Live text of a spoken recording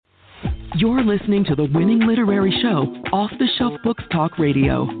You're listening to the winning literary show, Off the Shelf Books Talk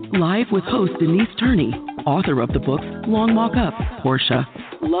Radio, live with host Denise Turney, author of the books Long Walk Up, Portia,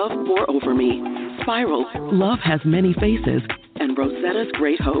 Love Pour Over Me, Spiral, Love Has Many Faces, and Rosetta's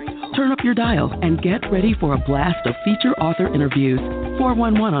Great Hope. Turn up your dial and get ready for a blast of feature author interviews,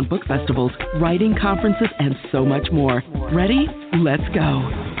 411 on book festivals, writing conferences, and so much more. Ready? Let's go.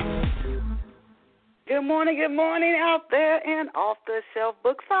 Good morning out there in Off the Shelf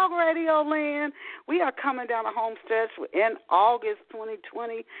Books Talk Radio land. We are coming down the home stretch in August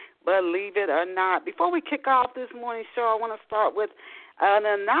 2020, believe it or not. Before we kick off this morning's show, I want to start with an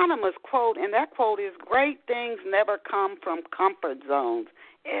anonymous quote, and that quote is, "Great things never come from comfort zones.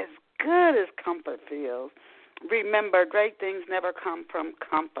 As good as comfort feels, remember, great things never come from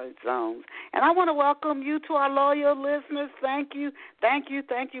comfort zones." And I want to welcome you to our loyal listeners. Thank you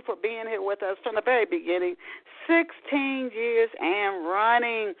for being here with us from the very beginning, 16 years and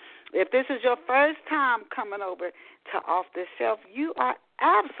running. If this is your first time coming over to Off the Shelf, you are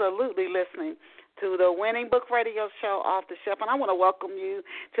absolutely listening to the winning book radio show, Off the Shelf. And I want to welcome you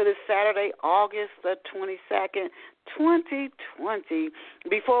to this Saturday, August the 22nd, 2020.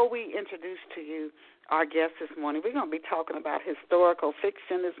 Before we introduce to you our guest this morning, we're going to be talking about historical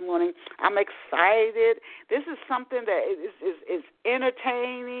fiction this morning. I'm excited. This is something that is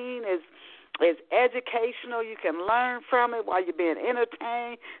entertaining, is educational. You can learn from it while you're being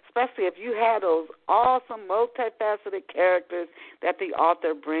entertained, especially if you have those awesome, multifaceted characters that the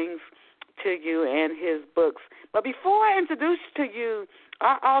author brings to you in his books. But before I introduce to you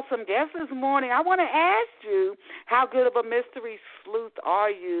our awesome guest this morning, I want to ask you, how good of a mystery sleuth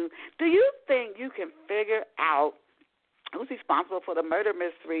are you? Do you think you can figure out who's responsible for the murder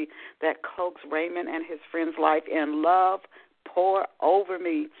mystery that cloaks Raymond and his friend's life in Love Pour Over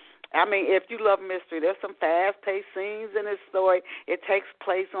Me? I mean, if you love mystery, there's some fast-paced scenes in this story. It takes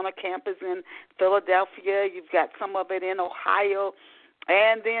place on a campus in Philadelphia. You've got some of it in Ohio,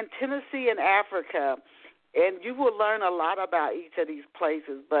 and then Tennessee and Africa. And you will learn a lot about each of these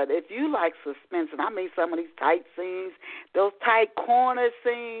places. But if you like suspense, and I mean some of these tight scenes, those tight corner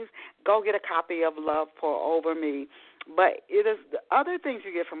scenes, go get a copy of Love Pour Over Me. But it is the other things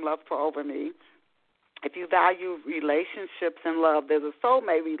you get from Love Pour Over Me. If you value relationships and love, there's a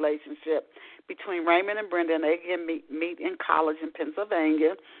soulmate relationship between Raymond and Brenda, and they can meet in college in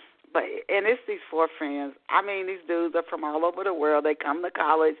Pennsylvania. And it's these four friends. I mean, these dudes are from all over the world. They come to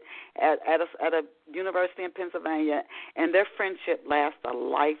college at a university in Pennsylvania, and their friendship lasts a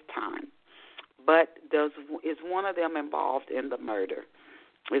lifetime. But is one of them involved in the murder?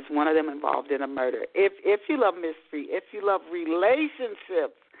 Is one of them involved in a murder? If you love mystery, if you love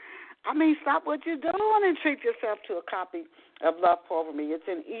relationships, I mean, stop what you're doing and treat yourself to a copy of Love Pour Over Me. It's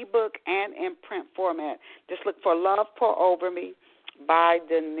in ebook and in print format. Just look for Love Pour Over Me by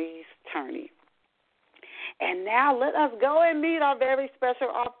Denise Turney. And now let us go and meet our very special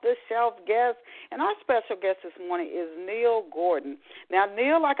off-the-shelf guest. And our special guest this morning is Neil Gordon. Now,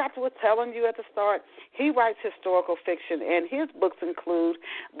 Neil, like I was telling you at the start, he writes historical fiction, and his books include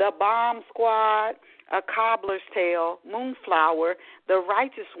The Bomb Squad, A Cobbler's Tale, Moonflower, The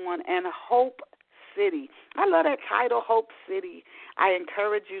Righteous One, and Hope City. I love that title, Hope City. I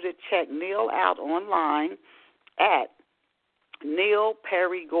encourage you to check Neil out online at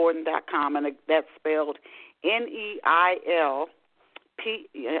NeilPerryGordon.com, and that's spelled Neil.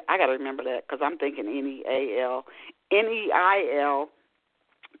 I got to remember that because I'm thinking Neil.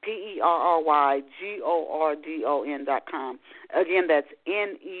 NeilPerrygordon.com. Again, that's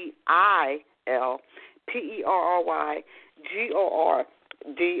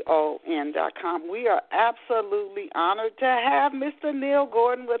NeilPerrygordon.com. We are absolutely honored to have Mr. Neil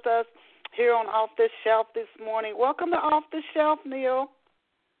Gordon with us here on Off the Shelf this morning. Welcome to Off the Shelf, Neil.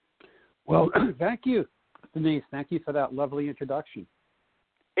 Well, thank you, Denise. Thank you for that lovely introduction.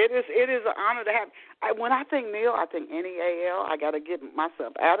 It is an honor to have. When I think Neil, I think Neil. I got to get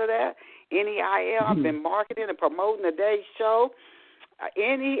myself out of that. Neil. I've been marketing and promoting today's show.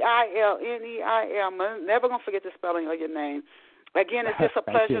 Neil. I'm never going to forget the spelling of your name. Again, it's just a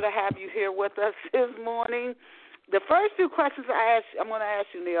pleasure to have you here with us this morning. The first few questions I'm going to ask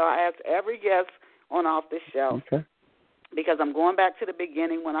you, Neil, I ask every guest on Off the Shelf. Okay. Because I'm going back to the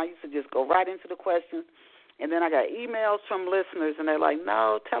beginning when I used to just go right into the questions. And then I got emails from listeners, and they're like,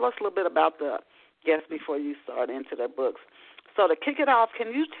 no, tell us a little bit about the guests before you start into their books. So to kick it off,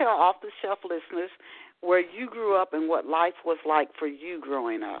 can you tell Off the Shelf listeners where you grew up and what life was like for you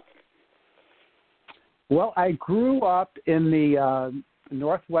growing up? Well, I grew up in the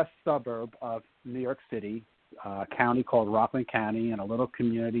northwest suburb of New York City, a county called Rockland County, and a little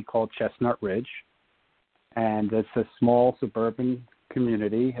community called Chestnut Ridge. And it's a small suburban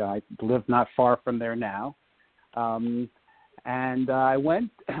community. I live not far from there now. And I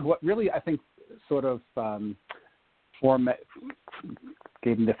went, what really I think sort of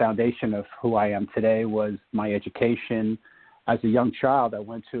gave me the foundation of who I am today was my education. As a young child, I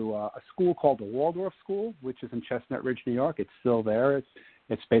went to a school called the Waldorf School, which is in Chestnut Ridge, New York. It's still there.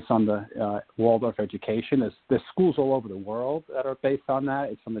 It's based on the Waldorf education. There's schools all over the world that are based on that.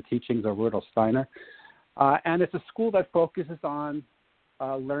 It's from the teachings of Rudolf Steiner. And it's a school that focuses on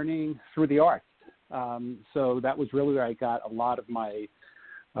learning through the arts. So that was really where I got a lot of my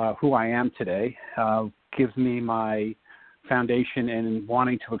who I am today. Gives me my foundation in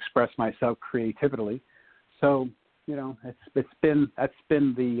wanting to express myself creatively. So, you know, that's been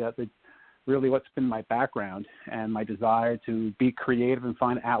the really what's been my background and my desire to be creative and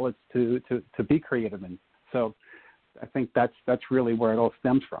find outlets to be creative in. So I think that's really where it all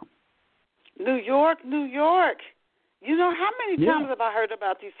stems from. New York. You know, how many times have I heard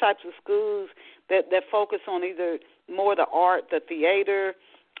about these types of schools that focus on either more the art, the theater,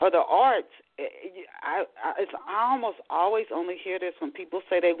 or the arts? I almost always only hear this when people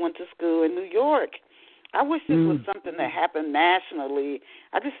say they went to school in New York. I wish this was something that happened nationally.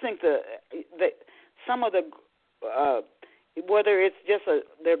 I just think that some of the whether it's just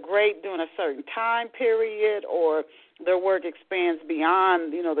they're great during a certain time period or their work expands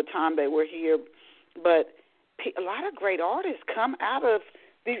beyond, you know, the time they were here. But a lot of great artists come out of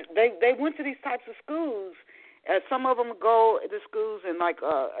these. They went to these types of schools. Some of them go to schools in like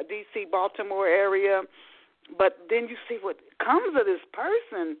D.C., Baltimore area. But then you see what comes of this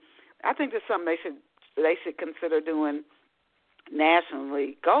person. I think that's something they should consider doing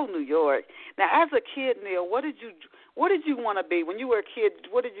nationally. Go New York. Now, as a kid, Neil, what did you want to be when you were a kid?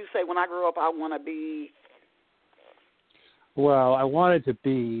 What did you say, when I grow up, I want to be? Well, I wanted to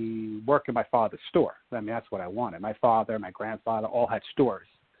be working my father's store. I mean, that's what I wanted. My father, my grandfather all had stores,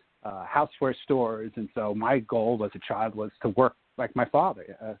 houseware stores, and so my goal as a child was to work like my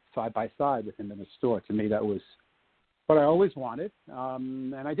father, side by side with him in the store. To me, that was what I always wanted,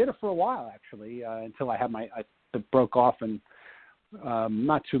 and I did it for a while, actually, until I broke off, and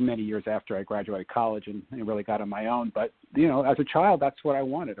not too many years after I graduated college and really got on my own. But, you know, as a child, that's what I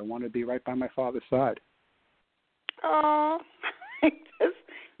wanted. I wanted to be right by my father's side. Oh,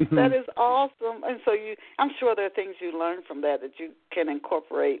 that is awesome. And so I'm sure there are things you learned from that you can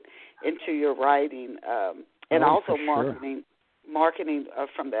incorporate into your writing, and also marketing. Sure. Marketing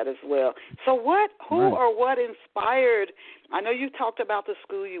from that as well. So who or what inspired, I know you talked about the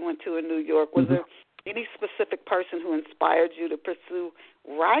school you went to in New York. Was there any specific person who inspired you to pursue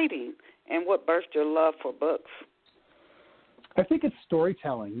writing, and what birthed your love for books? I think it's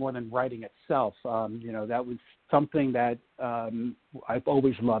storytelling more than writing itself. You know, that was something that I've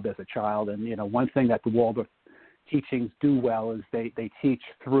always loved as a child. And, you know, one thing that the Waldorf teachings do well is they teach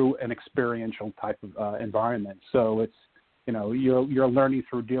through an experiential type of environment. So it's, you know, you're learning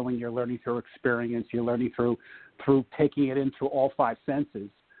through doing, you're learning through experience, you're learning through taking it into all five senses.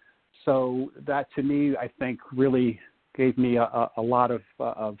 So that, to me, I think really gave me a lot of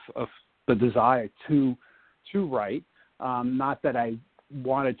the desire to write. Not that I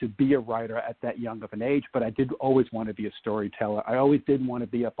wanted to be a writer at that young of an age, but I did always want to be a storyteller. I always did want to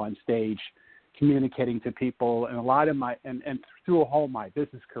be up on stage communicating to people, and a lot of and through all my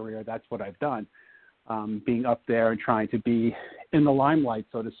business career, that's what I've done. Being up there and trying to be in the limelight,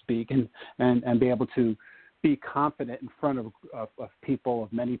 so to speak, and be able to be confident in front of people,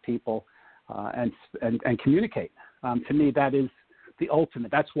 of many people, and communicate. To me, that is the ultimate.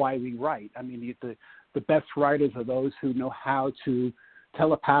 That's why we write. I mean, the best writers are those who know how to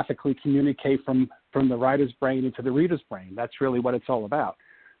telepathically communicate from the writer's brain into the reader's brain. That's really what it's all about.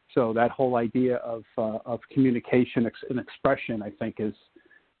 So that whole idea of communication and expression, I think, is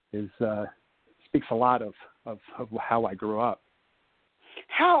speaks a lot of how I grew up.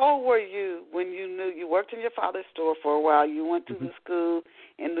 How old were you when you knew you worked in your father's store for a while? You went to the school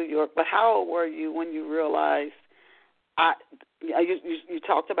in New York, but how old were you when you realized? You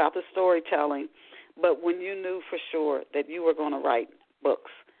talked about the storytelling, but when you knew for sure that you were going to write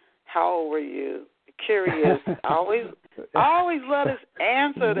books, how old were you? Curious. I always love this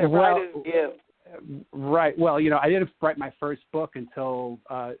answer that writers give. Right. Well, you know, I didn't write my first book until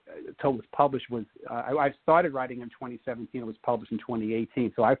it was published. I started writing in 2017. It was published in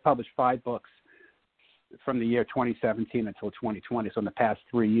 2018. So I've published 5 books from the year 2017 until 2020. So in the past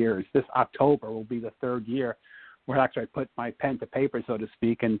 3 years, this October will be the 3rd year where actually I put my pen to paper, so to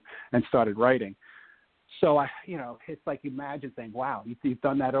speak, and started writing. So it's like, imagine saying, "Wow, you've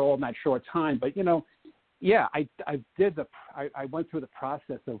done that all in that short time." But I went through the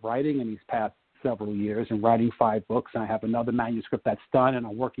process of writing in these past several years and writing 5 books. I have another manuscript that's done, and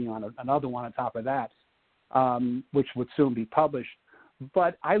I'm working on another one on top of that, which would soon be published.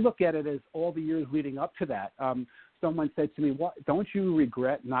 But I look at it as all the years leading up to that. Someone said to me, "What? Don't you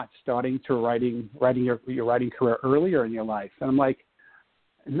regret not starting to writing your writing career earlier in your life?" And I'm like,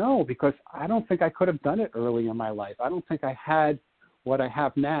 no, because I don't think I could have done it early in my life. I don't think I had what I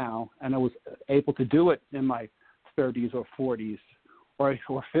have now, and I was able to do it in my 30s or 40s or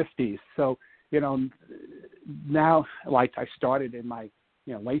 50s. So, now, like, I started in my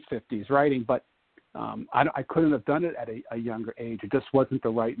late 50s writing, but I couldn't have done it at a younger age. It just wasn't the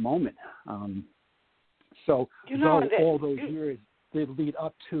right moment. So all those years did lead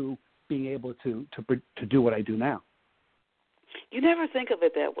up to being able to do what I do now. You never think of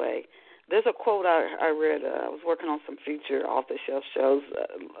it that way. There's a quote I read. I was working on some feature off-the-shelf shows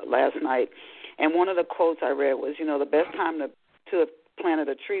last night, and one of the quotes I read was, the best time to have planted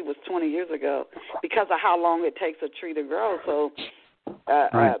a tree was 20 years ago because of how long it takes a tree to grow. So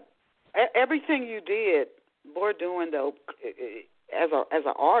right. Everything you did, we're doing, though, as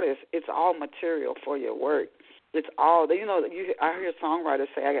an artist, it's all material for your work. It's all, I hear songwriters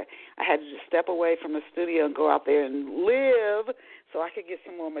say, I had to just step away from the studio and go out there and live so I could get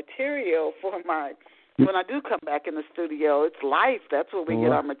some more material for when I do come back in the studio. It's life. That's where we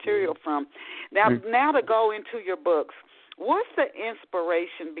get our material from. Now to go into your books, what's the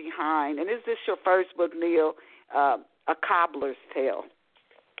inspiration behind, and is this your first book, Neil, A Cobbler's Tale?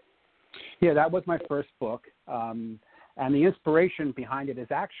 Yeah, that was my first book. And the inspiration behind it is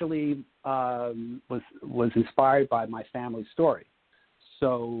actually was inspired by my family story.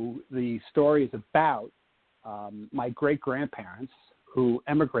 So the story is about my great-grandparents who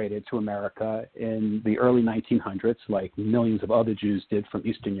emigrated to America in the early 1900s, like millions of other Jews did from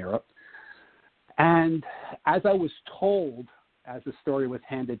Eastern Europe. And as I was told, as the story was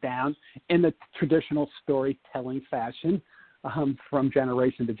handed down in the traditional storytelling fashion from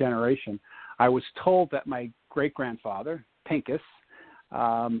generation to generation, I was told that my great-grandfather, Pincus,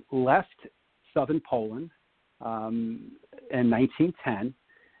 left southern Poland in 1910,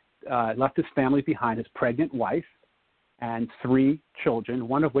 left his family behind, his pregnant wife and 3 children,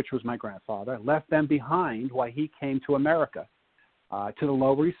 one of which was my grandfather, left them behind while he came to America, to the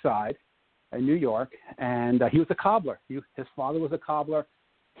Lower East Side in New York, and he was a cobbler. His father was a cobbler.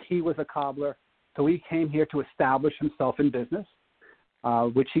 He was a cobbler. So he came here to establish himself in business,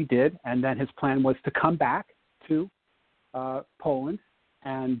 which he did, and then his plan was to come back to Poland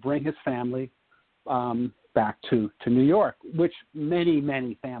and bring his family back to New York, which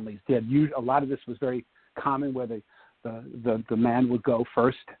many families did. A lot of this was very common, where the man would go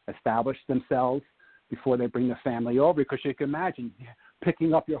first, establish themselves before they bring the family over, because you can imagine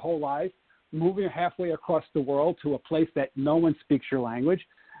picking up your whole life, moving halfway across the world to a place that no one speaks your language,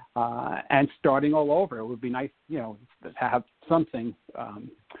 and starting all over. It would be nice, to have something,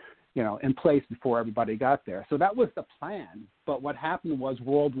 in place before everybody got there. So that was the plan. But what happened was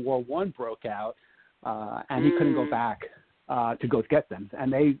World War I broke out, and he couldn't go back to go get them.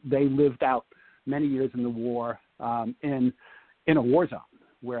 And they lived out many years in the war in a war zone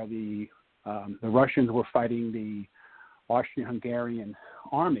where the Russians were fighting the Austrian-Hungarian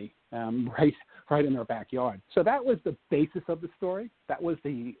army right in their backyard. So that was the basis of the story. That was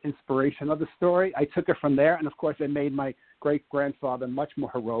the inspiration of the story. I took it from there, and of course I made my great-grandfather much more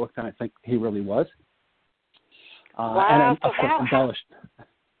heroic than I think he really was. Wow. And then, of course, embellished.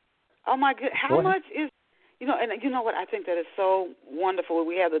 Oh, my goodness. How much is, and you know what, I think that is so wonderful.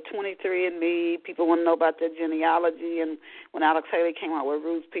 We have the 23andMe. People want to know about their genealogy. And when Alex Haley came out with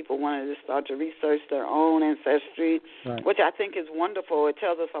Roots, people wanted to start to research their own ancestry, right, which I think is wonderful. It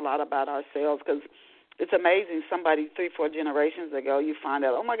tells us a lot about ourselves, because it's amazing. Somebody 3-4 generations ago, you find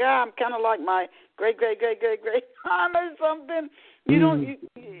out, oh, my God, I'm kind of like my great-great-great-great-great-aunt or something.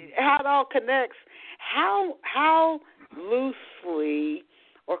 How it all connects. How loosely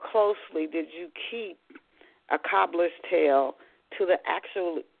or closely did you keep A Cobbler's Tale to the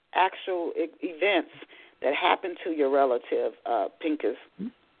actual events that happened to your relative, Pincus?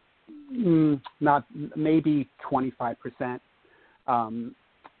 Not maybe 25%.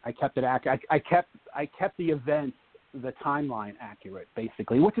 I kept it accurate. I kept the events, the timeline accurate,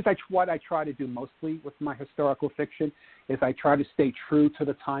 basically, which is what I try to do mostly with my historical fiction. Is I try to stay true to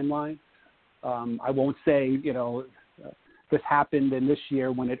the timeline. I won't say this happened in this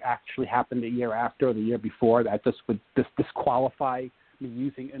year when it actually happened the year after or the year before. That just would disqualify me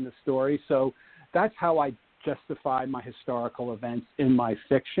using in the story. So that's how I justify my historical events in my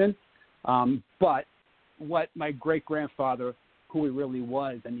fiction. But what my great-grandfather, who he really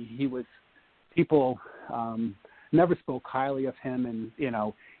was, people never spoke highly of him, and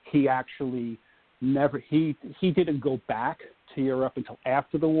he actually he didn't go back to Europe until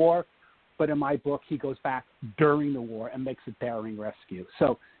after the war, but in my book, he goes back during the war and makes a daring rescue.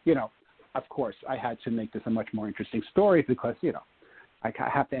 So, of course, I had to make this a much more interesting story because, I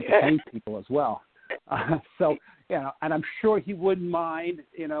have to entertain people as well. So, and I'm sure he wouldn't mind,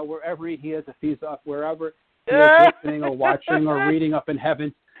 wherever he is, if he's up, wherever he is listening or watching or reading up in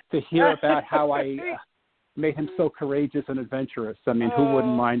heaven, to hear about how I made him so courageous and adventurous. I mean, who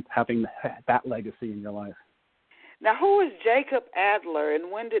wouldn't mind having that legacy in your life? Now, who is Jacob Adler,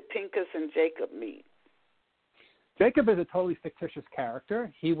 and when did Pincus and Jacob meet? Jacob is a totally fictitious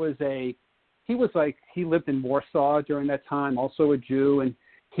character. He lived in Warsaw during that time, also a Jew, and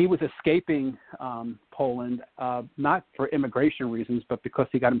he was escaping Poland, not for immigration reasons, but because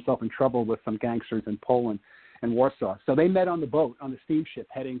he got himself in trouble with some gangsters in Poland and Warsaw. So they met on the boat, on the steamship,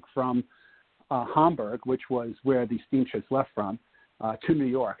 heading from Hamburg, which was where the steamships left from, to New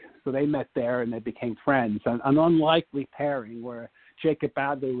York. So they met there and they became friends. An unlikely pairing where Jacob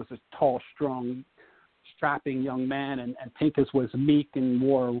Adler was a tall, strong, strapping young man, and Pincus was meek and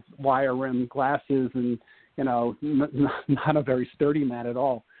wore wire-rimmed glasses and, not a very sturdy man at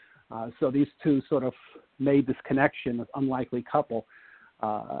all. So these two sort of made this connection, this unlikely couple,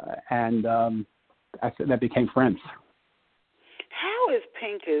 and they became friends. How is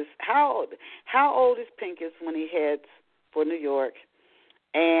Pincus? How old is Pincus when he heads for New York?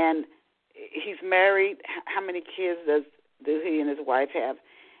 And he's married. How many kids do he and his wife have?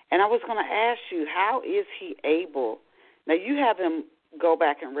 And I was going to ask you, how is he able? Now, you have him go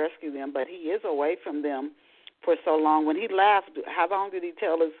back and rescue them, but he is away from them for so long. When he left, how long did he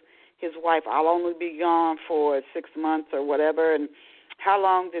tell his wife, I'll only be gone for 6 months or whatever? And how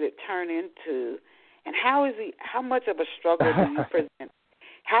long did it turn into? And how much of a struggle do you present?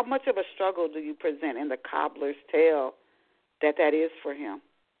 How much of a struggle do you present in the Cobbler's tale that is for him,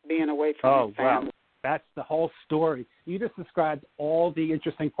 being away from his family? Wow. That's the whole story. You just described all the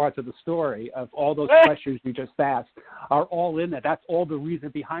interesting parts of the story, of all those questions you just asked are all in there. That's all the reason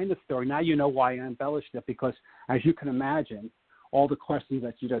behind the story. Now you know why I embellished it, because as you can imagine, all the questions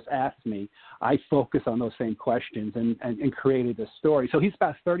that you just asked me, I focus on those same questions and created this story. So he's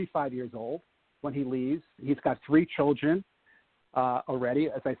about 35 years old when he leaves. He's got 3 children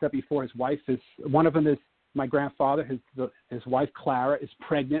already. As I said before, his wife is, one of them is my grandfather. His wife, Clara, is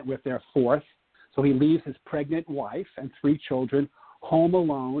pregnant with their 4th. So he leaves his pregnant wife and 3 children home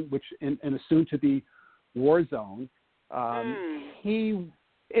alone, which in a soon-to-be war zone. Back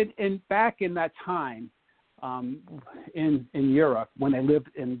in that time in Europe, when they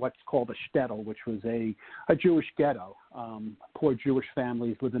lived in what's called a shtetl, which was a Jewish ghetto, poor Jewish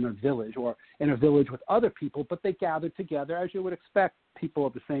families lived in a village or in a village with other people, but they gathered together, as you would expect people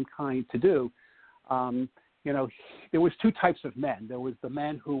of the same kind to do. There was 2 types of men. There was the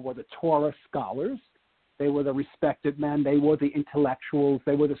men who were the Torah scholars. They were the respected men. They were the intellectuals.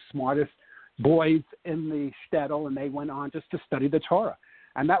 They were the smartest boys in the shtetl, and they went on just to study the Torah.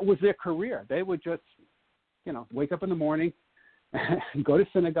 And that was their career. They would just, wake up in the morning, go to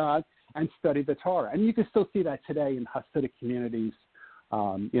synagogue, and study the Torah. And you can still see that today in Hasidic communities,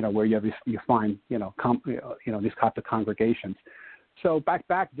 where you find, these Coptic congregations. So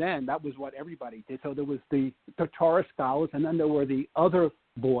back then, that was what everybody did. So there was the Torah scholars, and then there were the other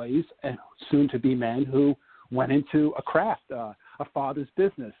boys, and soon-to-be men, who went into a craft, a father's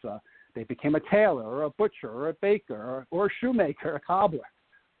business. They became a tailor or a butcher or a baker or a shoemaker, a cobbler.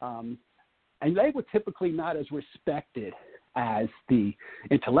 And they were typically not as respected as the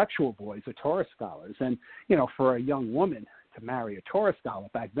intellectual boys, the Torah scholars. And, for a young woman to marry a Torah scholar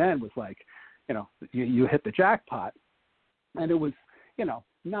back then was like, you hit the jackpot. And it was,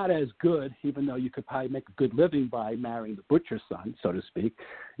 not as good, even though you could probably make a good living by marrying the butcher's son, so to speak,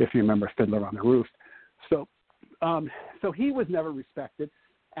 if you remember Fiddler on the Roof. So he was never respected,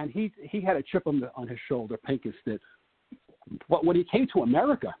 and he had a chip on his shoulder, Pincus did. But when he came to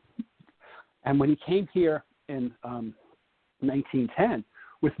America, and when he came here in 1910,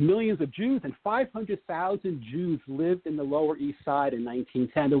 with millions of Jews, and 500,000 Jews lived in the Lower East Side in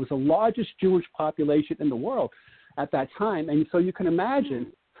 1910. There was the largest Jewish population in the world at that time. And so you can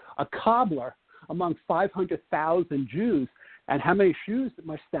imagine a cobbler among 500,000 Jews, and how many shoes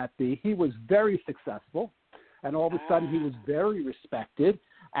must that be? He was very successful, and all of a sudden he was very respected,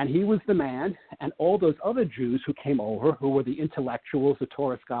 and he was the man, and all those other Jews who came over, who were the intellectuals, the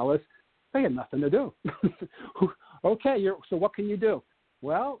Torah scholars, they had nothing to do. Okay, so what can you do?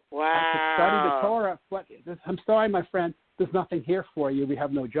 Well, I could study the Torah, but I'm sorry, my friend, there's nothing here for you. We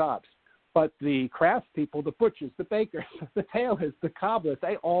have no jobs. But the craftspeople, the butchers, the bakers, the tailors, the cobblers,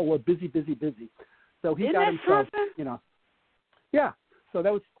 they all were busy. So he got himself, Yeah. So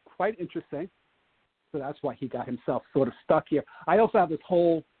that was quite interesting. So that's why he got himself sort of stuck here. I also have this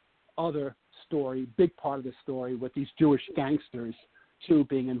whole other story, big part of the story, with these Jewish gangsters, too,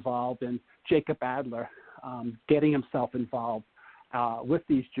 being involved, and Jacob Adler getting himself involved with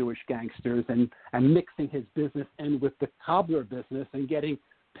these Jewish gangsters and mixing his business in with the Cobbler business and getting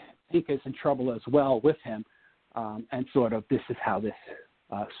Pincus in trouble as well with him. And sort of this is how this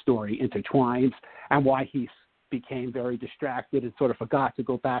story intertwines and why he became very distracted and sort of forgot to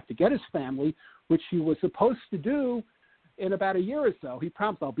go back to get his family, which he was supposed to do in about a year or so. He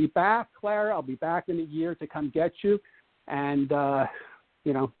promised, I'll be back, Clara, I'll be back in a year to come get you. And,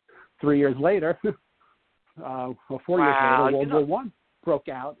 3 years later, or 4 years later, World War I broke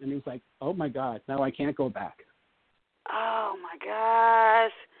out, and he was like, oh, my God, now I can't go back. Oh, my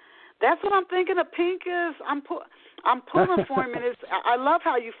gosh. That's what I'm thinking of Pincus. I'm pulling for him, and I love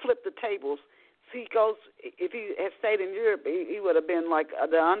how you flip the tables. He goes, if he had stayed in Europe, he would have been like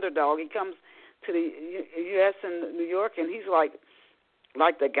the underdog. He comes to the U.S. and New York, and he's like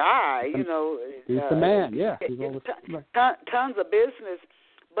the guy, He's the man, yeah. Tons of business,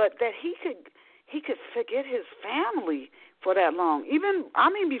 but that he could forget his family for that long.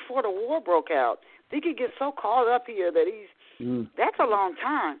 Before the war broke out, he could get so caught up here that that's a long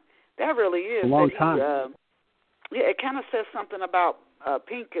time. That really is. A long time. It kind of says something about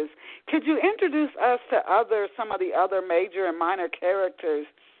Pincus. Could you introduce us to some of the other major and minor characters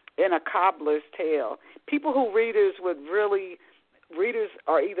in a Cobbler's tale? People who readers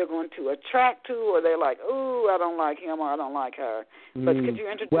are either going to attract to, or they're like, ooh, I don't like him or I don't like her. But could you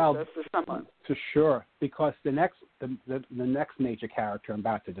introduce us to someone? For sure, because the next major character I'm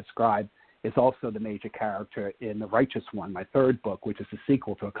about to describe is also the major character in The Righteous One, my third book, which is a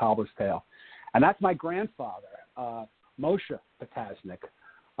sequel to A Cobbler's Tale. And that's my grandfather, Moshe Potasnik.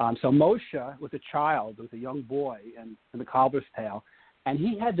 So Moshe was a child, was a young boy in The Cobbler's Tale, and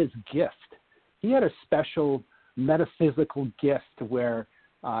he had this gift. He had a special metaphysical gift where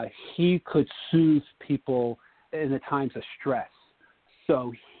he could soothe people in the times of stress.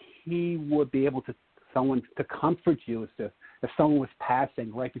 So he would be able to comfort you if someone was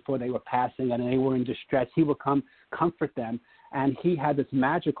passing right before they were passing and they were in distress. He would come comfort them, and he had this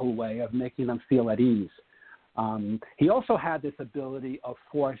magical way of making them feel at ease. He also had this ability of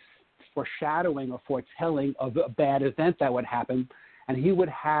foreshadowing or foretelling of a bad event that would happen, and he would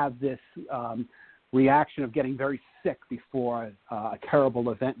have this reaction of getting very sick before a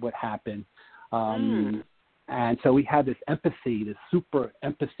terrible event would happen. And so he had this empathy, this super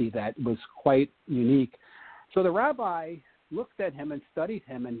empathy that was quite unique. So the rabbi looked at him and studied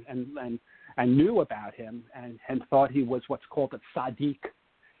him and knew about him and thought he was what's called a tzaddik.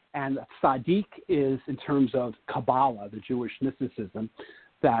 And tzaddik is, in terms of Kabbalah, the Jewish mysticism,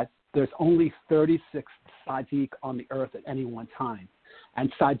 that there's only 36 tzaddik on the earth at any one time.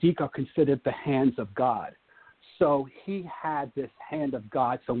 And tzaddik are considered the hands of God. So he had this hand of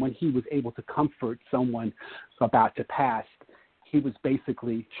God. So when he was able to comfort someone about to pass, he was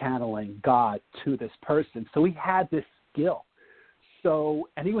basically channeling God to this person. So he had this skill. So,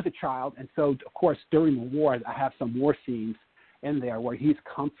 and he was a child. And so, of course, during the war, I have some war scenes in there where he's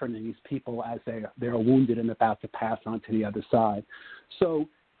comforting these people as they're wounded and about to pass on to the other side. So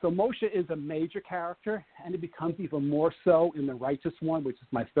Moshe is a major character, and it becomes even more so in The Righteous One, which is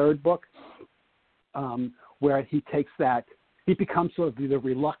my third book, where he becomes sort of the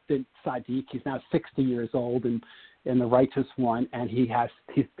reluctant tzaddik. He's now 60 years old in The Righteous One, and he's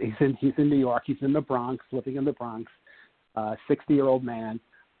in New York. He's in the Bronx, living in the Bronx, 60-year-old man.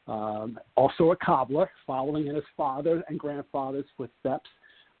 Also a cobbler, following in his father and grandfather's footsteps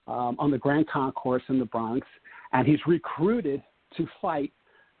on the Grand Concourse in the Bronx, and he's recruited to fight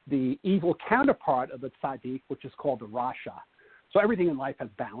the evil counterpart of the tzaddik, which is called the Rasha. So everything in life has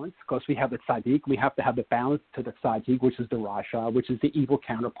balance. Because we have the tzaddik, we have to have the balance to the tzaddik, which is the Rasha, which is the evil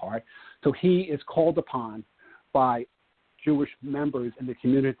counterpart. So he is called upon by Jewish members in the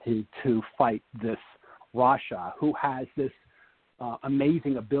community to fight this Rasha, who has this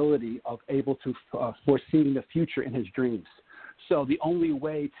amazing ability of able to foreseeing the future in his dreams. So the only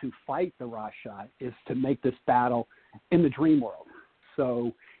way to fight the Rasha is to make this battle in the dream world.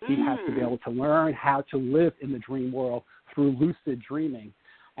 So he has to be able to learn how to live in the dream world through lucid dreaming,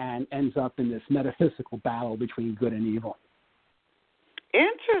 and ends up in this metaphysical battle between good and evil.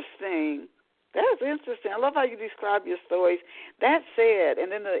 Interesting. That's interesting. I love how you describe your stories. That said, and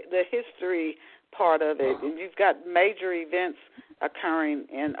then the history part of it, and you've got major events occurring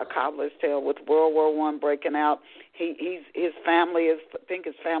in A Cobbler's Tale with World War I breaking out. His family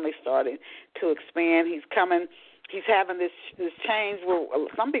starting to expand. he's having this change where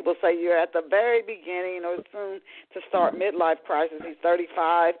some people say you're at the very beginning or soon to start midlife crisis. He's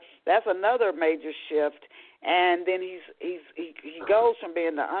 35. That's another major shift. And then he goes from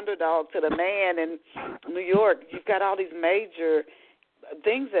being the underdog to the man in New York. You've got all these major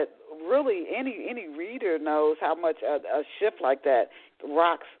things that really any reader knows how much a shift like that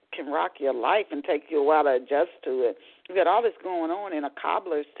can rock your life and take you a while to adjust to it. You've got all this going on in A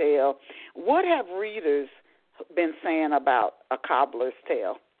Cobbler's Tale. What have readers been saying about A Cobbler's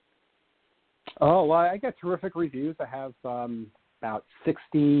Tale? Oh, well, I get terrific reviews. I have about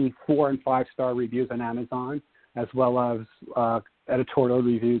 64 and 5-star reviews on Amazon, as well as editorial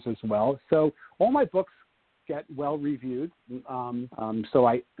reviews as well. So all my books get well reviewed.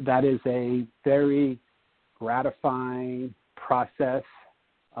 That is a very gratifying process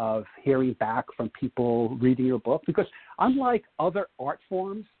of hearing back from people reading your book, because unlike other art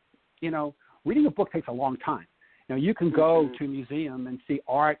forms, reading a book takes a long time. You can go to a museum and see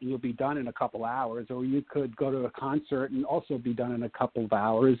art and you'll be done in a couple hours, or you could go to a concert and also be done in a couple of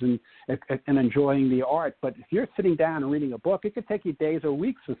hours and enjoying the art. But if you're sitting down and reading a book, it could take you days or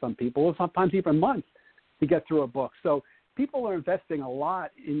weeks for some people, or sometimes even months to get through a book. So people are investing a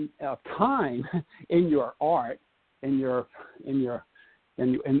lot of time in your art, in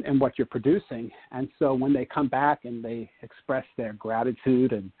what you're producing. And so when they come back and they express their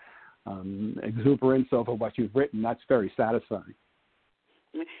gratitude and exuberance over what you've written, that's very satisfying.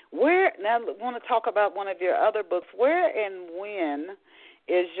 Now I want to talk about one of your other books. Where and when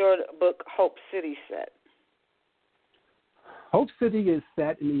is your book Hope City set? Hope City is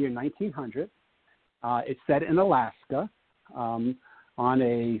set in the year 1900. It's set in Alaska on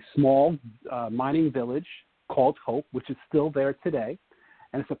a small mining village called Hope, which is still there today.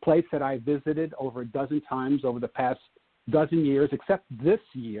 And it's a place that I visited over a dozen times over the past dozen years, except this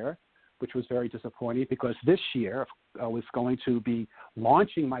year, which was very disappointing because this year I was going to be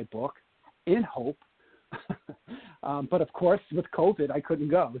launching my book in Hope. But of course, with COVID, I couldn't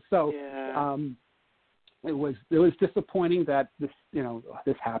go. So it was disappointing that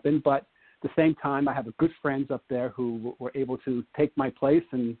this happened. But at the same time, I have good friends up there who were able to take my place,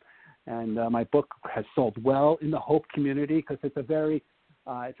 and my book has sold well in the Hope community because it's a very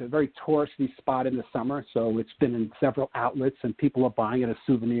touristy spot in the summer. So it's been in several outlets, and people are buying it as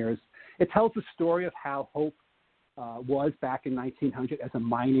souvenirs. It tells the story of how Hope was back in 1900 as a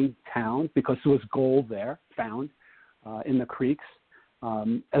mining town, because there was gold there found in the creeks,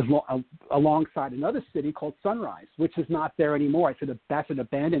 alongside another city called Sunrise, which is not there anymore. That's an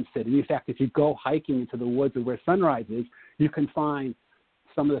abandoned city. In fact, if you go hiking into the woods of where Sunrise is, you can find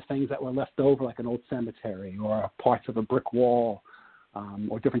some of the things that were left over, like an old cemetery or parts of a brick wall,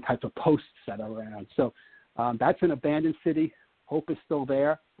 or different types of posts that are around. So that's an abandoned city. Hope is still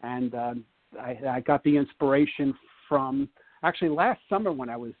there. And I got the inspiration from, actually last summer when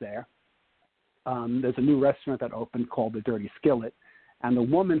I was there, there's a new restaurant that opened called The Dirty Skillet. And the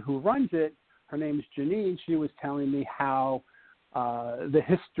woman who runs it, her name is Janine, she was telling me how the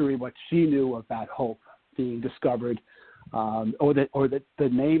history, what she knew about Hope being discovered, or the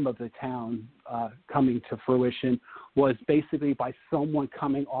name of the town coming to fruition, was basically by someone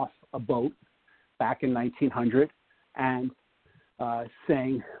coming off a boat back in 1900 and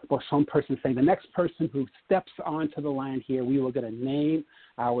some person saying, the next person who steps onto the land here, we were going to name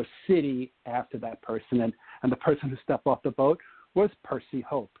our city after that person. And the person who stepped off the boat was Percy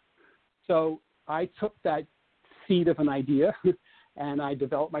Hope. So I took that seed of an idea and I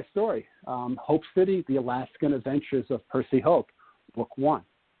developed my story. Hope City, The Alaskan Adventures of Percy Hope, Book 1.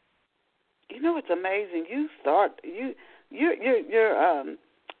 It's amazing. You're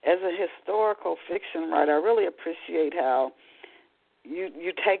as a historical fiction writer, I really appreciate how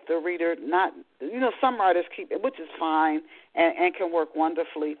you take the reader, some writers keep, which is fine and can work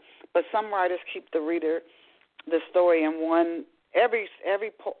wonderfully, but some writers keep the reader, the story in one, every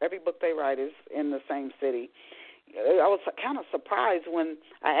book they write is in the same city. I was kind of surprised when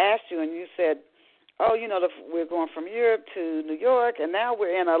I asked you and you said, we're going from Europe to New York, and now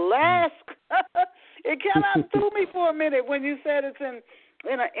we're in Alaska. It kind of threw me for a minute when you said it's in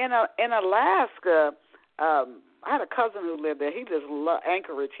Alaska. I had a cousin who lived there. He just loved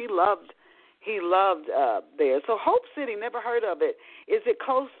Anchorage. He loved there. So Hope City, never heard of it. Is it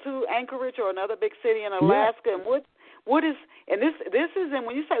close to Anchorage or another big city in Alaska? Yeah. And what is, and this is in,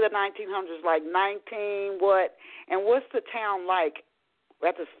 when you say the 1900s, like 19 what, and what's the town like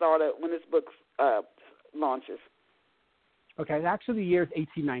at the start of when this book launches? Okay, actually the year is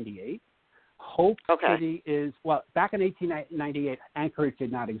 1898. Hope City is, back in 1898, Anchorage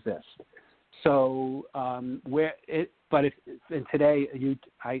did not exist. So today,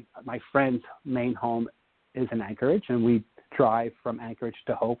 my friend's main home is in Anchorage, and we drive from Anchorage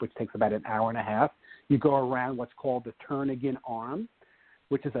to Hope, which takes about an hour and a half. You go around what's called the Turnagain Arm,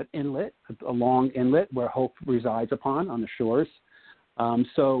 which is an inlet, a long inlet where Hope resides upon on the shores.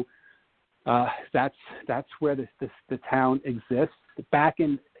 So that's where the town exists. Back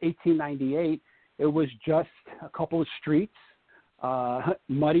in 1898, it was just a couple of streets,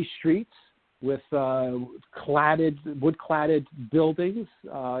 muddy streets with wood-cladded buildings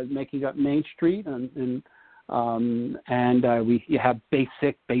making up Main Street, and you have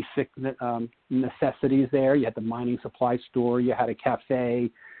basic necessities there. You had the mining supply store, you had a cafe,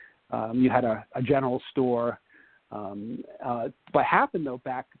 you had a general store. What happened though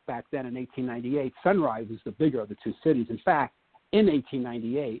back then in 1898, Sunrise was the bigger of the two cities. In fact, in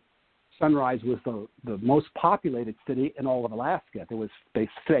 1898, Sunrise was the most populated city in all of Alaska. There was, they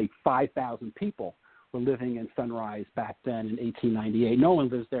say, 5,000 people were living in Sunrise back then in 1898. No one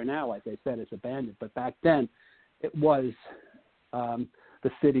lives there now, like they said, it's abandoned. But back then, it was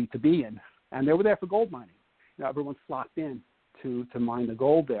the city to be in, and they were there for gold mining. You know, everyone flocked in to mine the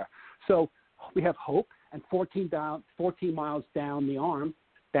gold there. So we have Hope, and 14 miles down the arm,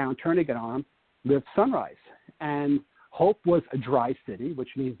 down Turnagain Arm, lived Sunrise. And Hope was a dry city, which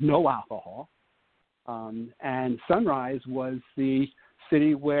means no alcohol. And Sunrise was the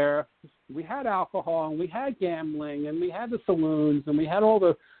city where we had alcohol, and we had gambling, and we had the saloons, and we had all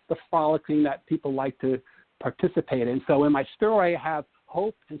the frolicking that people like to participate in. So in my story, I have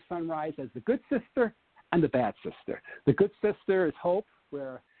Hope and Sunrise as the good sister and the bad sister. The good sister is Hope,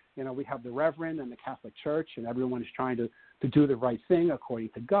 where, you know, we have the Reverend and the Catholic Church, and everyone is trying to do the right thing according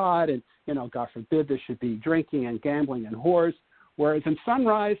to God, and, you know, God forbid there should be drinking and gambling and whores. Whereas in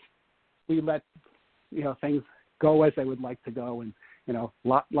Sunrise, we let, you know, things go as they would like to go, and, you know,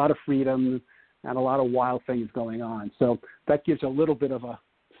 lot of freedom and a lot of wild things going on. So that gives you a little bit of a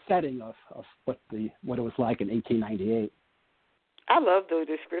setting of what it was like in 1898. I love the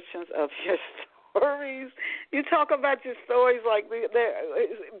descriptions of your stories. You talk about your stories like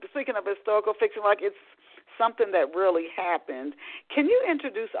speaking of historical fiction, like it's something that really happened. Can you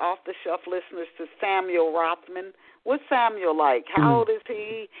introduce off-the-shelf listeners to Samuel Rothman? What's Samuel like? How old is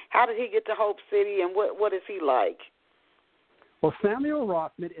he? How did he get to Hope City, and what is he like? Well, Samuel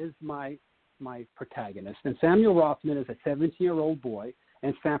Rothman is my protagonist, and Samuel Rothman is a 17-year-old boy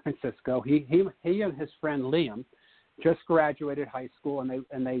in San Francisco. He and his friend Liam just graduated high school,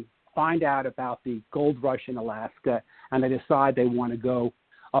 and they find out about the gold rush in Alaska, and they decide they want to go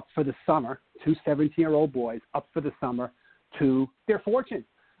up for the summer. Two 17-year-old boys up for the summer to their fortune.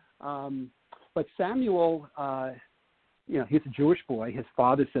 But Samuel, you know, he's a Jewish boy. His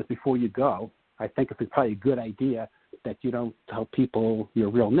father says, before you go, I think it's probably a good idea that you don't tell people your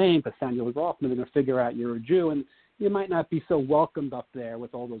real name, but Samuel Rothman, they're going to figure out you're a Jew, and you might not be so welcomed up there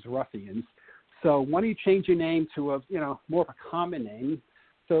with all those ruffians. So why don't you change your name to a, you know, more of a common name?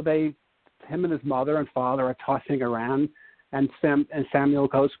 So him and his mother and father are tossing around, and Samuel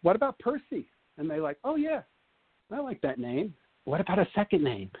goes, what about Percy? And they're like, oh, yeah, I like that name. What about a second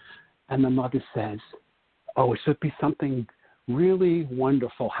name? And the mother says, oh, it should be something really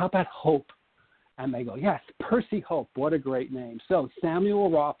wonderful. How about Hope? And they go, yes, Percy Hope. What a great name. So Samuel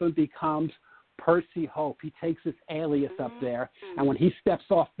Rothman becomes Percy Hope. He takes this alias up there, and when he steps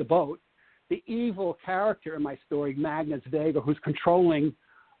off the boat, the evil character in my story, Magnus Vega, who's controlling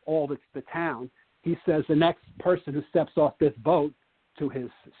all the town, he says the next person who steps off this boat, to his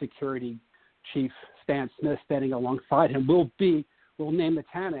security chief, Stan Smith, standing alongside him, we'll name the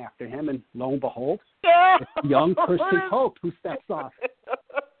town after him, and lo and behold, it's young Percy Hope who steps off.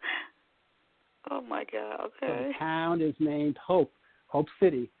 Oh, my God, okay. So the town is named Hope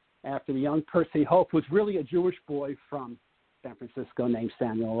City, after the young Percy Hope, who's really a Jewish boy from San Francisco named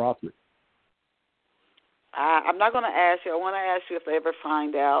Samuel Rothman. I'm not going to ask you. I want to ask you if they ever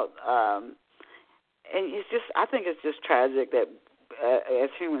find out. And I think it's just tragic that as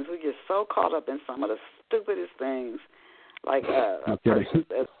humans we get so caught up in some of the stupidest things. Like it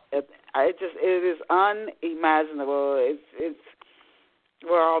is unimaginable. It's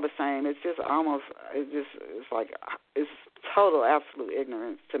we're all the same. It's just almost it's like it's total absolute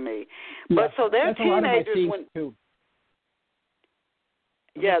ignorance to me. But so they're teenagers when.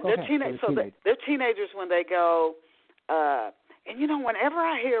 Yeah, they're teenagers. So they're teenagers when they go. And you know, whenever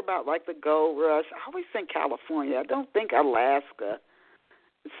I hear about like the gold rush, I always think California. I don't think Alaska.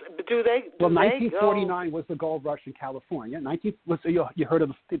 Do they? Well, 1949 was the gold rush in California. You heard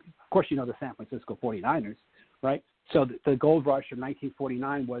of? Of course, you know the San Francisco 49ers, right? So the gold rush of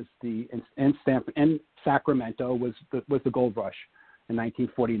 1949 was in Sacramento was the gold rush in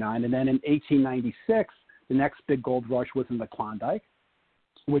 1949, and then in 1896 the next big gold rush was in the Klondike,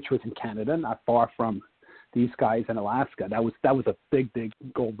 which was in Canada, not far from these guys in Alaska. That was a big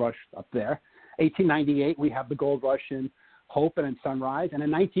gold rush up there. 1898, we have the gold rush in Hope and in Sunrise, and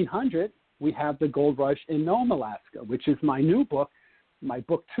in 1900, we have the gold rush in Nome, Alaska, which is my new book, my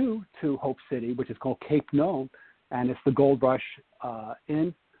book 2 to Hope City, which is called Cape Nome, and it's the gold rush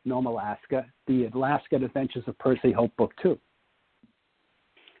in Nome, Alaska, the Alaskan Adventures of Percy Hope, book 2.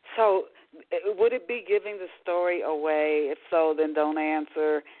 So would it be giving the story away? If so, then don't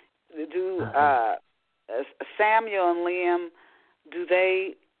answer. Do Samuel and Liam, do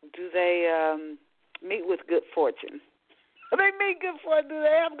they meet with good fortune? Do they meet good fortune? Do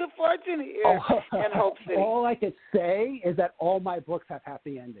they have good fortune here in Hope City? All I could say is that all my books have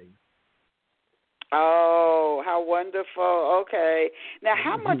happy endings. Oh, how wonderful. Okay. Now,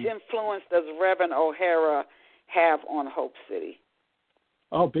 how much influence does Reverend O'Hara have on Hope City?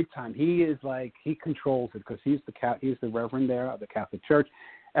 Oh, big time. He controls it because he's the reverend there of the Catholic Church.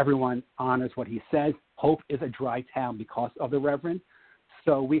 Everyone honors what he says. Hope is a dry town because of the reverend.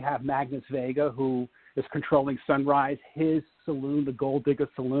 So we have Magnus Vega, who is controlling Sunrise. His saloon, the Gold Digger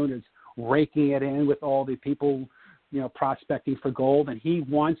Saloon, is raking it in with all the people, prospecting for gold. And he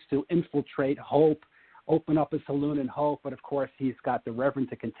wants to infiltrate Hope, open up a saloon in Hope. But, of course, he's got the reverend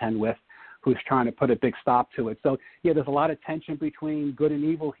to contend with, who's trying to put a big stop to it. So, yeah, there's a lot of tension between good and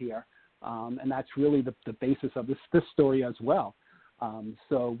evil here. And that's really the basis of this story as well.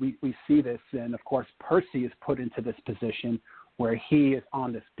 So we see this. And, of course, Percy is put into this position where he is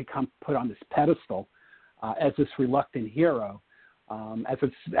put on this pedestal as this reluctant hero, as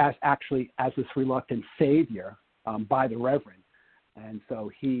this reluctant savior by the Reverend. And so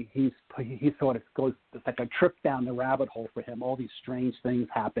he sort of goes, it's like a trip down the rabbit hole for him. All these strange things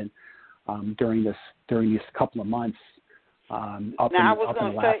happen during these couple of months up in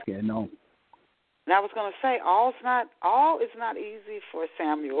Alaska. And I was going to say, all is not easy for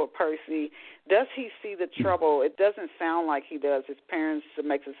Samuel or Percy. Does he see the trouble? It doesn't sound like he does. His parents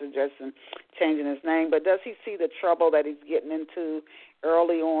make a suggestion changing his name, but does he see the trouble that he's getting into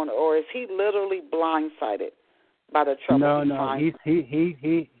early on, or is he literally blindsided by the trouble? No,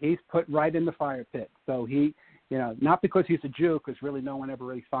 he's put right in the fire pit. So he, not because he's a Jew, because really no one ever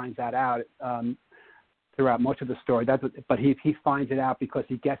really finds that out. Throughout much of the story, but he finds it out because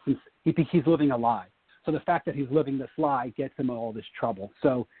he's living a lie. So the fact that he's living this lie gets him in all this trouble.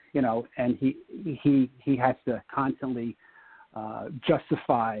 So and he has to constantly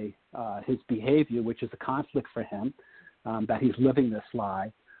justify his behavior, which is a conflict for him, that he's living this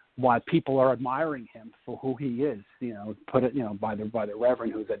lie, while people are admiring him for who he is. By the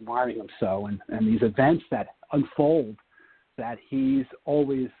Reverend who's admiring him so, and these events that unfold, that he's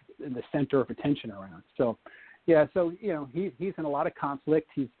always in the center of attention around. So, yeah, he's in a lot of conflict.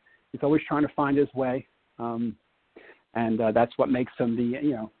 He's always trying to find his way, and that's what makes him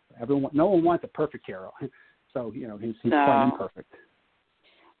no one wants a perfect hero. So he's quite imperfect.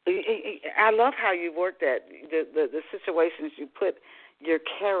 I love how you work that the situations you put your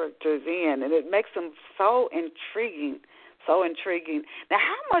characters in, and it makes them so intriguing. Now,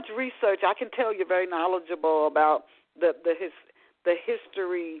 how much research? I can tell you're very knowledgeable about the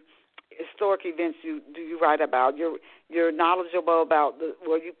historic events you write about. You're knowledgeable about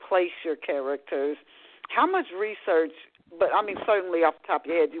where you place your characters. How much research? But I mean, certainly off the top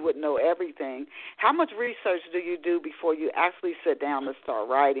of your head, you wouldn't know everything. How much research do you do before you actually sit down and start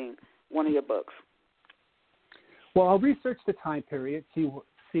writing one of your books? Well, I'll research the time period,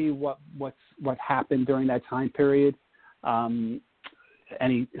 see what happened during that time period. So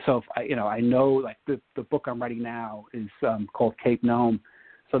if I know, like the book I'm writing now is called Cape Nome.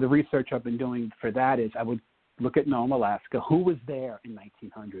 So the research I've been doing for that is I would look at Nome, Alaska. Who was there in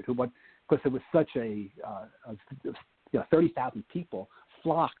 1900? Because it was such 30,000 people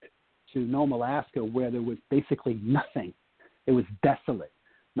flocked to Nome, Alaska, where there was basically nothing. It was desolate.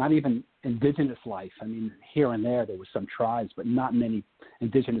 Not even indigenous life. I mean, here and there was some tribes, but not many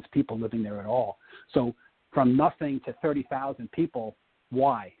indigenous people living there at all. So from nothing to 30,000 people,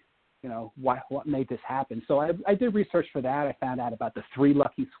 why? What made this happen? So I did research for that. I found out about the 3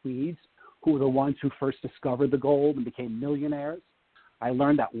 lucky Swedes, who were the ones who first discovered the gold and became millionaires. I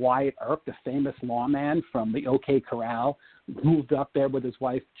learned that Wyatt Earp, the famous lawman from the OK Corral, moved up there with his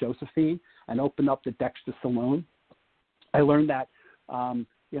wife Josephine and opened up the Dexter Saloon. I learned that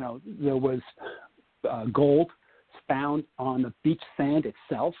there was gold found on the beach sand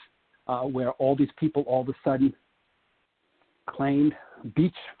itself, where all these people all of a sudden claimed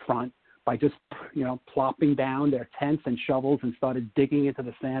beachfront by just plopping down their tents and shovels and started digging into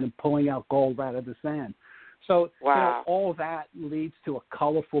the sand and pulling out gold out of the sand. So wow. All that leads to a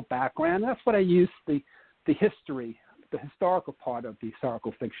colorful background. That's what I use the history the historical part of the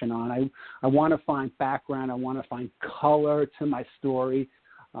historical fiction on. I want to find background. I want to find color to my story,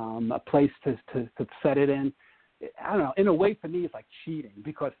 a place to set it in. I don't know. In a way, for me, it's like cheating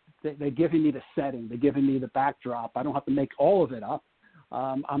because they're giving me the setting. They're giving me the backdrop. I don't have to make all of it up.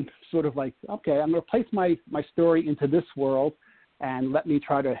 I'm sort of like, okay, I'm going to place my story into this world and let me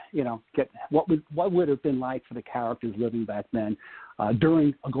try to, get what would have been like for the characters living back then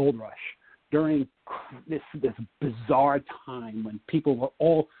during a gold rush, during this bizarre time when people were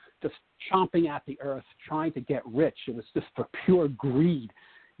all just chomping at the earth, trying to get rich. It was just for pure greed,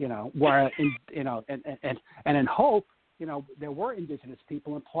 where and in Hope, there were indigenous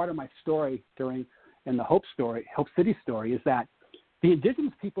people, and part of my story in the Hope City story, is that the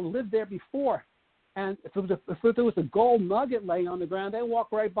indigenous people lived there before, and if there was a gold nugget laying on the ground, they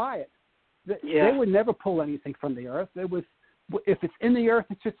walk right by it. They would never pull anything from the earth. If it's in the earth,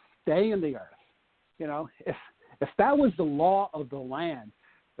 it should stay in the earth. If that was the law of the land,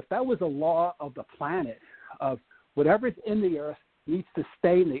 if that was the law of the planet, of whatever's in the earth needs to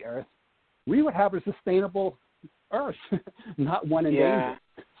stay in the earth, we would have a sustainable earth, not one in danger.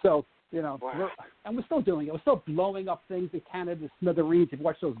 So, wow. We're still doing it. We're still blowing up things in Canada, smithereens. If you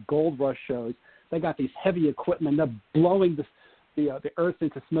watch those gold rush shows, they got these heavy equipment. They're blowing the earth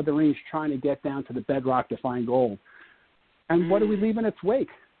into smithereens, trying to get down to the bedrock to find gold. And what do we leave in its wake?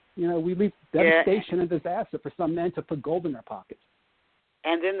 We leave devastation and disaster for some men to put gold in their pockets.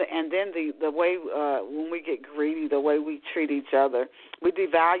 And then the way when we get greedy, the way we treat each other, we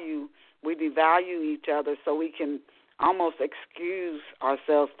devalue each other, so we can almost excuse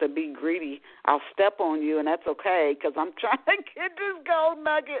ourselves to be greedy. I'll step on you, and that's okay because I'm trying to get this gold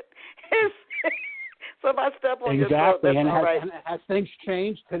nugget. So if I step on your throat, that's all right. And as things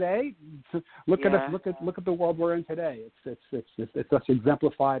change today, look at the world we're in today. It's just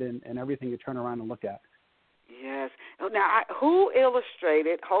exemplified in everything you turn around and look at. Yes. Now, who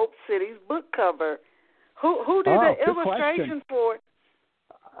illustrated Hope City's book cover? Who did the illustration for it?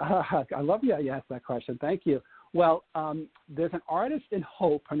 I love you asked that question. Thank you. Well, there's an artist in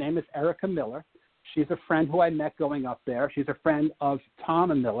Hope. Her name is Erica Miller. She's a friend who I met going up there. She's a friend of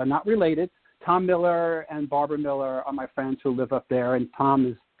Tom and Miller, not related. Tom Miller and Barbara Miller are my friends who live up there, and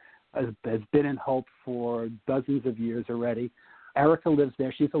Tom has been in Hope for dozens of years already. Erica lives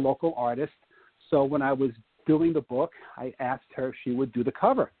there. She's a local artist. So when I was doing the book, I asked her if she would do the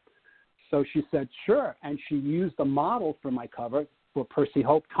cover. So she said, sure, and she used the model for my cover for Percy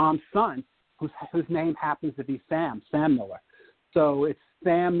Hope, Tom's son, whose name happens to be Sam Miller. So it's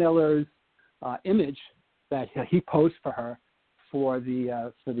Sam Miller's image that he posed for her for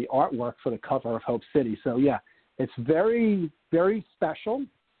the artwork for the cover of Hope City. So yeah, it's very, very special,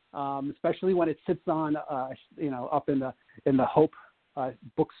 especially when it sits on up in the Hope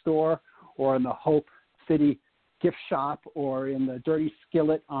bookstore or in the Hope City gift shop or in the Dirty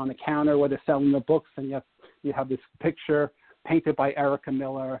Skillet on the counter where they're selling the books, and you have this picture painted by Erica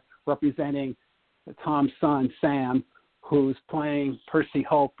Miller representing Tom's son, Sam, who's playing Percy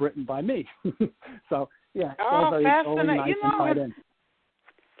Hope, written by me. So, yeah, it's all very nice and tied in.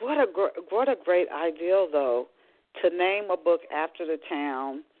 What a great ideal, though, to name a book after the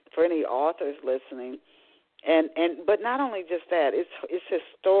town for any authors listening. But not only just that, it's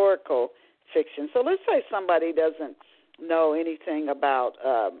historical fiction. So let's say somebody doesn't know anything about,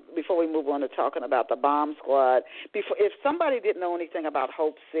 before we move on to talking about the Bomb Squad, if somebody didn't know anything about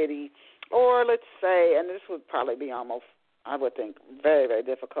Hope City, or let's say, and this would probably be almost, I would think, very, very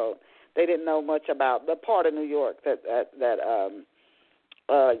difficult, they didn't know much about the part of New York that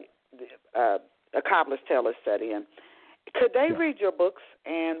A Cobbler's Tale is set in. Could they read your books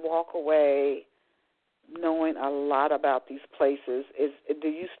and walk away knowing a lot about these places? Do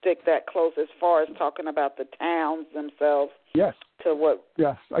you stick that close as far as talking about the towns themselves? Yes. To what?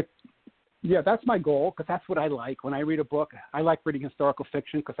 Yes. That's my goal, because that's what I like. When I read a book, I like reading historical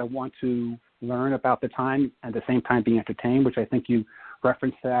fiction because I want to learn about the time and at the same time being entertained, which I think you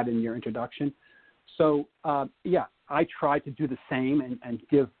referenced that in your introduction. So, I try to do the same and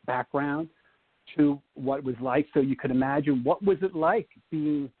give background to what it was like, so you could imagine what was it like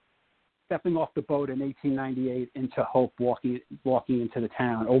stepping off the boat in 1898 into Hope, walking into the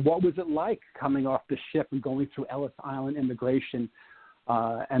town, or what was it like coming off the ship and going through Ellis Island immigration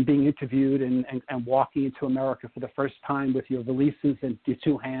and being interviewed and walking into America for the first time with your valises in your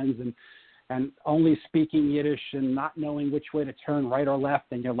two hands and only speaking Yiddish and not knowing which way to turn, right or left,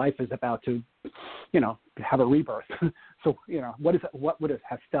 and your life is about to, have a rebirth. So, what would it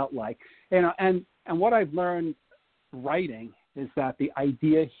have felt like? And what I've learned writing is that the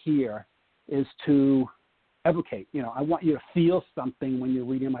idea here is to evocate. I want you to feel something when you're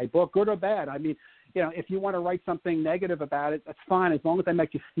reading my book, good or bad. I mean, if you want to write something negative about it, that's fine, as long as they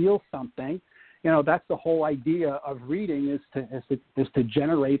make you feel something. That's the whole idea of reading is to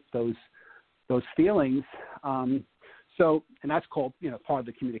generate those feelings. And that's called, part of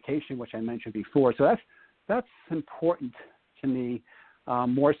the communication, which I mentioned before. So that's important to me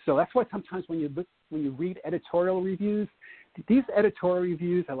more so. That's why sometimes when you read editorial reviews, these editorial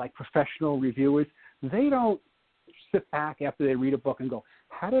reviews are like professional reviewers. They don't sit back after they read a book and go,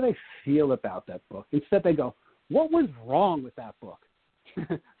 how did I feel about that book? Instead, they go, what was wrong with that book?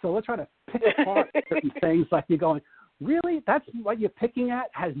 So let's try to pick apart certain things, like you're going, really? That's what you're picking at?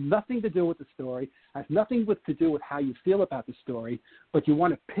 Has nothing to do with the story, has nothing to do with how you feel about the story, but you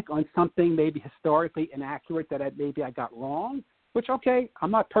want to pick on something maybe historically inaccurate that maybe I got wrong, which, okay,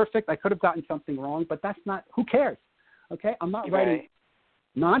 I'm not perfect. I could have gotten something wrong, but that's not, who cares? Okay, I'm not writing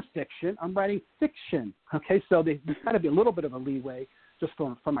nonfiction. I'm writing fiction. Okay, so there's got to be a little bit of a leeway just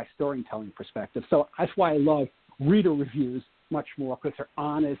from my storytelling perspective. So that's why I love reader reviews much more, because they're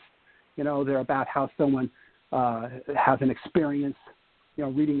honest. They're about how someone has an experience,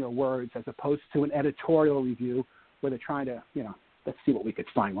 reading your words, as opposed to an editorial review where they're trying to, let's see what we could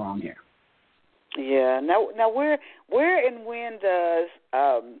find wrong here. Yeah. Now, where and when does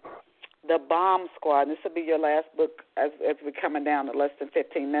the Bomb Squad, and this will be your last book as we're coming down to less than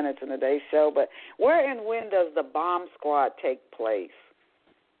 15 minutes in today's show, but where and when does the Bomb Squad take place?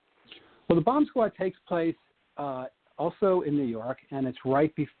 Well, the Bomb Squad takes place also in New York, and it's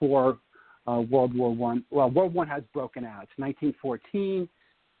right before World War I. Well, World War I has broken out. It's 1914.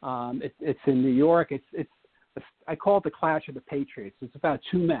 It's in New York. I call it the Clash of the Patriots. It's about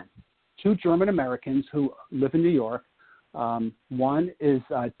two German Americans who live in New York. One is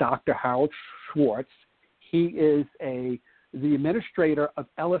Dr. Harold Schwartz. He is the administrator of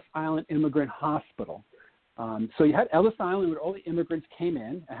Ellis Island Immigrant Hospital. So you had Ellis Island where all the immigrants came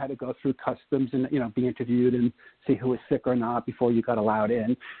in and had to go through customs and, be interviewed and see who was sick or not before you got allowed in.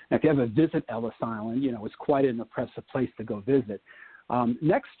 And if you ever visit Ellis Island, it's quite an impressive place to go visit.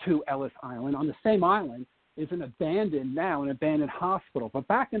 Next to Ellis Island, on the same island, is an abandoned hospital. But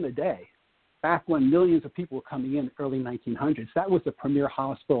back in the day, back when millions of people were coming in the early 1900s, that was the premier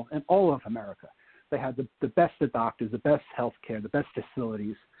hospital in all of America. They had the best of doctors, the best health care, the best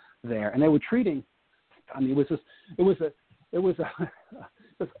facilities there. And they were treating, it was just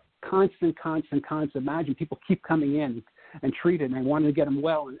constant. Imagine people keep coming in and treated, and they wanted to get them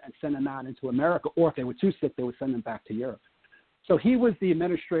well and send them out into America. Or if they were too sick, they would send them back to Europe. So he was the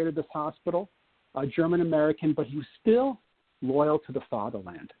administrator of this hospital, a German-American, but he was still loyal to the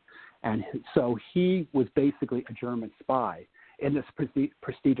fatherland. And so he was basically a German spy in this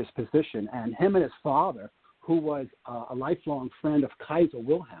prestigious position. And him and his father, who was a lifelong friend of Kaiser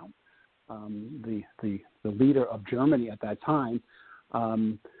Wilhelm, the leader of Germany at that time,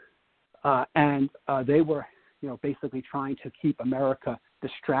 they were, basically trying to keep America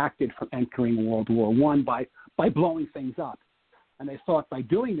distracted from entering World War I by blowing things up. And they thought by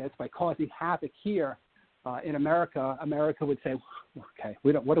doing this, by causing havoc here in America, America would say, okay,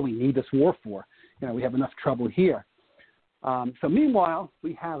 what do we need this war for? We have enough trouble here. So meanwhile,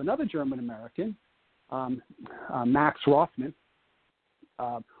 we have another German American, Max Rothman,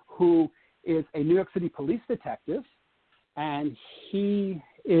 who is a New York City police detective, and he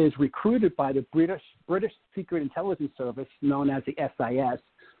is recruited by the British Secret Intelligence Service, known as the SIS,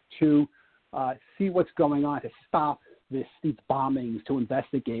 to see what's going on, to stop these bombings, to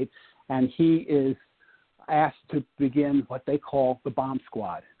investigate, and he is asked to begin what they call the Bomb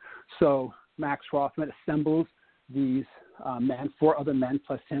Squad. So Max Rothman assembles these men, 4 other men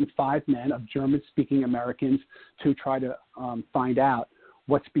plus him, 5 men of German-speaking Americans, to try to find out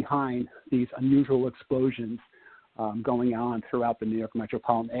what's behind these unusual explosions going on throughout the New York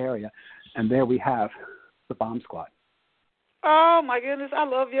metropolitan area. And there we have the Bomb Squad. Oh, my goodness. I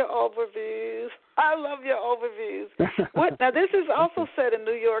love your overviews. Now, this is also set in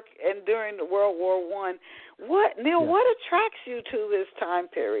New York and during World War I. What attracts you to this time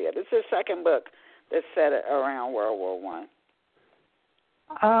period? It's the second book that's set around World War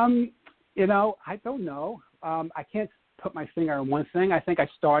I. I don't know. I can't put my finger on one thing. I think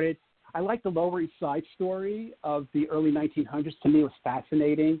I like the Lower East Side story of the early 1900s. To me, it was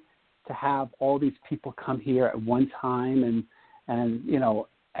fascinating to have all these people come here at one time and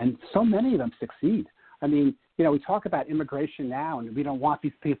so many of them succeed. I mean, we talk about immigration now and we don't want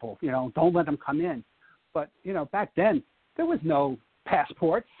these people, don't let them come in. But, back then there was no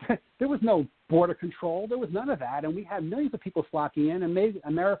passports. There was no border control. There was none of that. And we had millions of people flocking in and made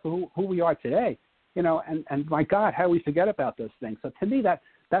America who we are today, and my God, how do we forget about those things? So to me, that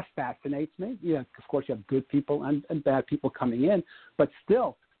fascinates me. Of course, you have good people and bad people coming in, but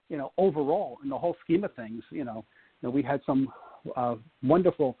still, overall in the whole scheme of things, we had some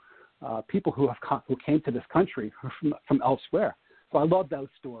wonderful people who came to this country from elsewhere. So I love those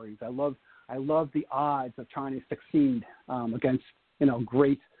stories. I love the odds of trying to succeed against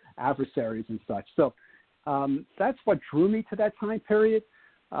great adversaries and such. So that's what drew me to that time period.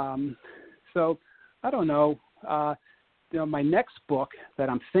 So I don't know. My next book that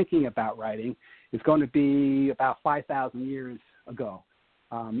I'm thinking about writing is going to be about 5,000 years ago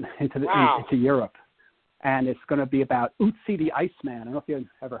into Europe. And it's going to be about Ötzi the Iceman. I don't know if you've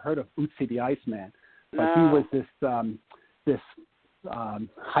ever heard of Ötzi the Iceman, but he was this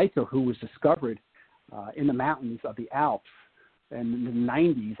hiker who was discovered in the mountains of the Alps in the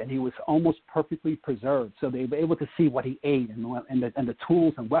 90s, and he was almost perfectly preserved. So they were able to see what he ate and the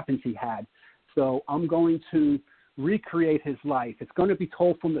tools and weapons he had. So I'm going to recreate his life. It's going to be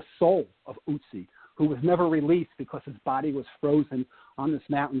told from the soul of Ötzi, who was never released because his body was frozen on this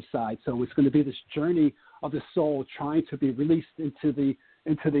mountainside. So it's going to be this journey of the soul trying to be released into the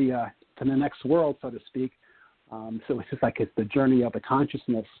next world, so to speak. So it's just like it's the journey of the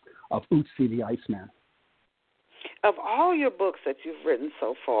consciousness of Ötzi the Iceman. Of all your books that you've written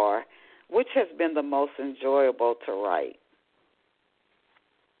so far, which has been the most enjoyable to write?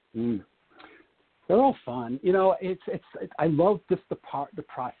 They're all fun. It's I love just the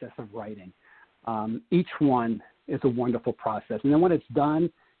process of writing. Each one is a wonderful process. And then when it's done,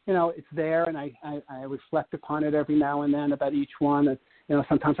 it's there, and I reflect upon it every now and then about each one. And,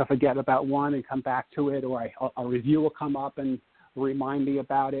 sometimes I forget about one and come back to it, or a review will come up and remind me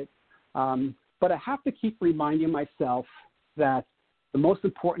about it. But I have to keep reminding myself that the most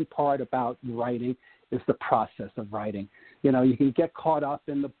important part about writing is the process of writing. You can get caught up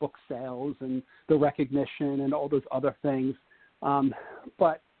in the book sales and the recognition and all those other things.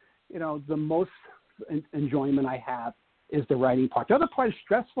 But, the most enjoyment I have is the writing part. The other part is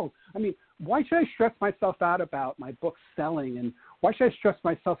stressful. I mean, why should I stress myself out about my book selling, and why should I stress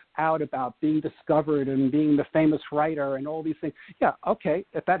myself out about being discovered and being the famous writer and all these things? Yeah, okay,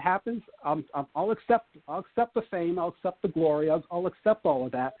 if that happens, I'll accept the fame, I'll accept the glory, I'll accept all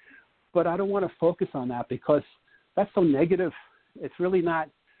of that, but I don't want to focus on that because that's so negative. It's really not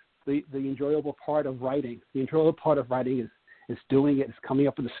the enjoyable part of writing. The enjoyable part of writing is doing it, is coming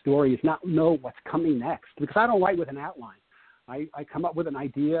up with a story, is not know what's coming next, because I don't write with an outline. I come up with an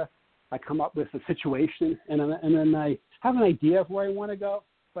idea, I come up with a situation, and then I have an idea of where I want to go,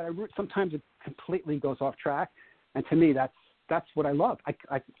 but sometimes it completely goes off track, and to me that's what I love.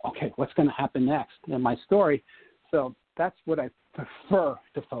 Okay, what's going to happen next in my story? So that's what I prefer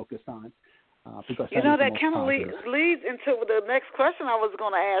to focus on. Because that kind of leads into the next question I was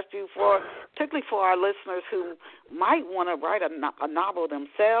going to ask you, particularly for our listeners who might want to write a novel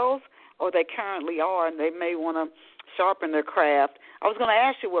themselves, or they currently are, and they may want to sharpen their craft. I was going to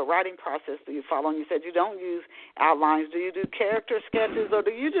ask you, what writing process do you follow? And you said you don't use outlines. Do you do character sketches, or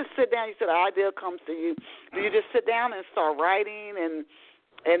do you just sit down? You said the idea comes to you. Do you just sit down and start writing, and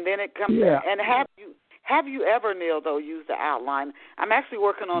then it comes? Yeah. And have you ever, Neil, though, used the outline? I'm actually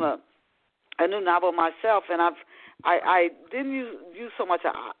working on a new novel myself, and I didn't use so much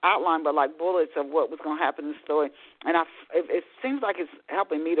an outline, but like bullets of what was going to happen in the story. And it seems like it's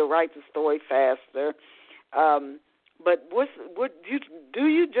helping me to write the story faster. But do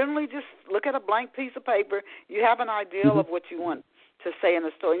you generally just look at a blank piece of paper? You have an idea of what you want to say in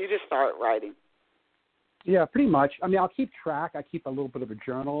the story, and you just start writing? Yeah, pretty much. I mean, I'll keep track. I keep a little bit of a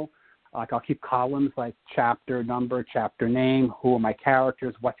journal. Like I'll keep columns like chapter number, chapter name, who are my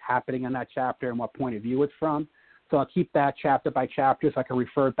characters, what's happening in that chapter, and what point of view it's from. So I'll keep that chapter by chapter so I can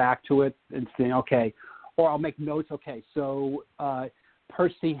refer back to it and say, okay, or I'll make notes. Okay, so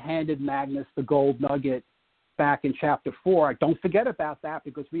Percy handed Magnus the gold nugget back in chapter 4. Don't forget about that,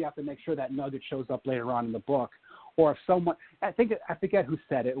 because we have to make sure that nugget shows up later on in the book. Or if someone, I forget who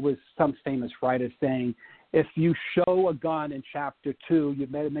said it. It was some famous writer saying, if you show a gun in chapter 2, you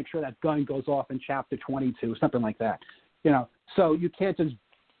better make sure that gun goes off in chapter 22, something like that. So you can't just,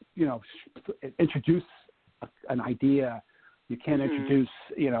 introduce an idea. You can't introduce,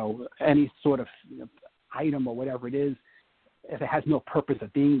 any sort of item or whatever it is if it has no purpose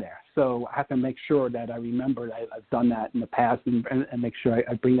of being there. So I have to make sure that I remember that I've done that in the past and make sure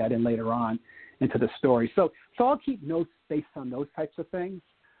I bring that in later on into the story. So I'll keep notes based on those types of things.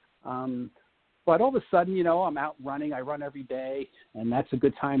 But all of a sudden, I'm out running. I run every day, and that's a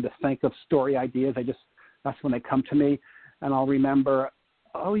good time to think of story ideas. That's when they come to me, and I'll remember,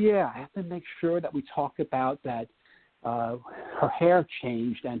 oh yeah, I have to make sure that we talk about that her hair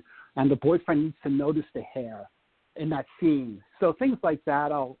changed, and the boyfriend needs to notice the hair in that scene. So things like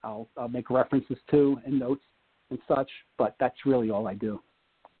that I'll make references to in notes and such, but that's really all I do.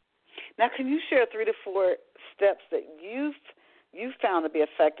 Now, can you share 3 to 4 steps that you've found to be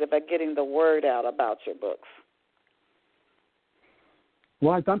effective at getting the word out about your books?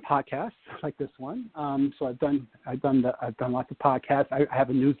 Well, I've done podcasts like this one. So I've done lots of podcasts. I have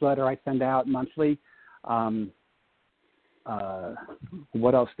a newsletter I send out monthly. What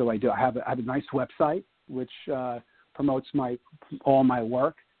else do? I have a nice website which promotes all my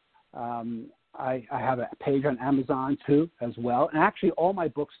work. I have a page on Amazon too as well, and actually all my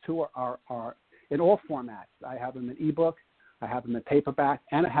books too are in all formats. I have them in ebook, I have them in paperback,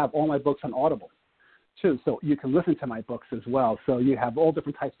 and I have all my books on Audible too. So you can listen to my books as well. So you have all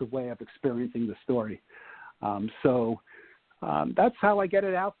different types of way of experiencing the story. That's how I get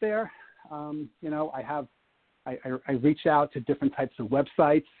it out there. I reach out to different types of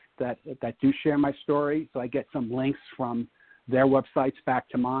websites that do share my story, so I get some links from their websites back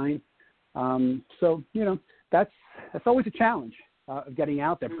to mine. That's always a challenge of getting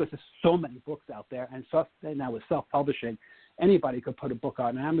out there, because there's so many books out there, and now with self-publishing, anybody could put a book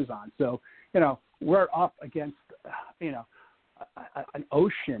on Amazon. So we're up against an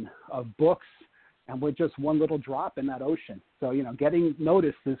ocean of books, and we're just one little drop in that ocean. So getting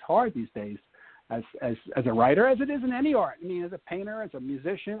noticed is hard these days. As a writer, as it is in any art. I mean, as a painter, as a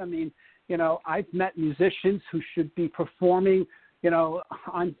musician. I mean, I've met musicians who should be performing,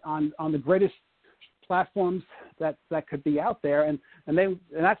 on the greatest platforms that could be out there, and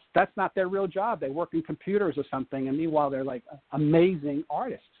that's not their real job. They work in computers or something, and meanwhile they're like amazing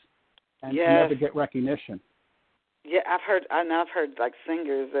artists and never get recognition. Yeah, I've heard like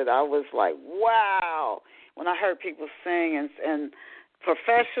singers that I was like, wow, when I heard people sing and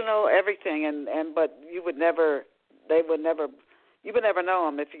professional, everything, but you would never know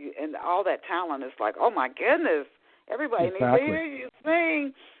them and all that talent is like, oh my goodness, everybody needs to hear you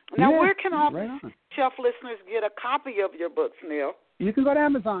sing. Now, where can all shelf listeners get a copy of your books, Neil? You can go to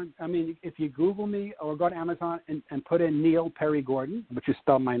Amazon. I mean, if you Google me or go to Amazon and put in Neil Perry Gordon, which is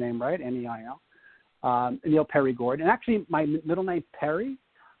spelled my name right, Neil, Neil Perry Gordon. And actually, my middle name Perry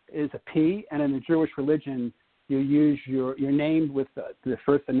is a P, and in the Jewish religion, you use your name with the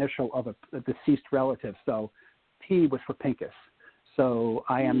first initial of a deceased relative. So P was for Pincus. So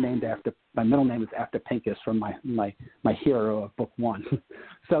I am named after, my middle name is after Pincus from my hero of book 1.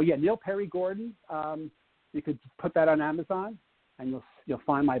 So yeah, Neil Perry Gordon. You could put that on Amazon, and you'll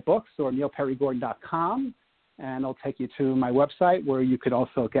find my books, or neilperrygordon.com, and it'll take you to my website where you could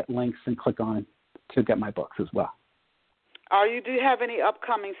also get links and click on to get my books as well. Do you have any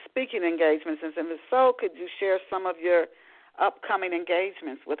upcoming speaking engagements? And if so, could you share some of your upcoming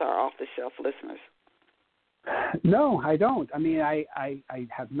engagements with our off-the-shelf listeners? No, I don't. I mean, I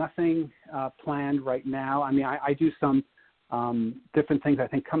have nothing planned right now. I mean, I do some different things. I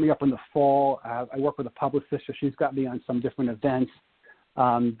think coming up in the fall, I work with a publicist, so she's got me on some different events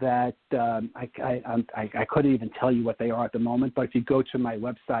that I couldn't even tell you what they are at the moment. But if you go to my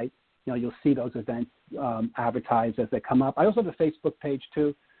website, you'll see those events advertised as they come up. I also have a Facebook page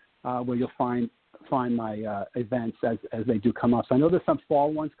too, where you'll find my events as they do come up. So I know there's some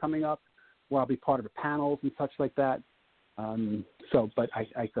fall ones coming up where I'll be part of the panels and such like that. But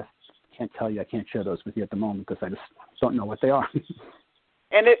I just can't tell you. I can't share those with you at the moment because I just don't know what they are.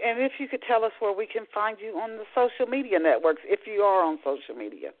 And if you could tell us where we can find you on the social media networks, if you are on social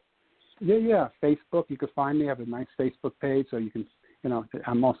media. Yeah. Facebook. You can find me. I have a nice Facebook page, so you can.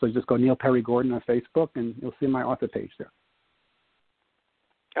 I'm also just go Neil Perry Gordon on Facebook, and you'll see my author page there.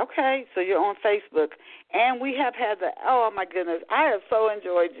 Okay, so you're on Facebook, and we have had oh my goodness, I have so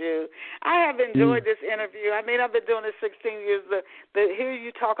enjoyed you. I have enjoyed this interview. I mean, I've been doing this 16 years. Hear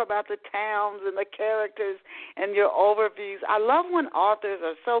you talk about the towns and the characters and your overviews. I love when authors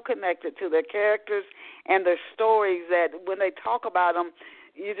are so connected to their characters and their stories that when they talk about them,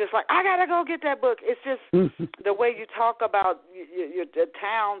 you're just like, I got to go get that book. It's just the way you talk about the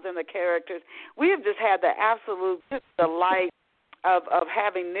towns and the characters. We have just had the absolute delight of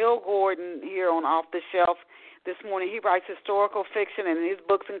having Neil Gordon here on Off the Shelf this morning. He writes historical fiction, and his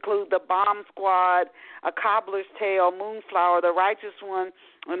books include The Bomb Squad, A Cobbler's Tale, Moonflower, The Righteous One,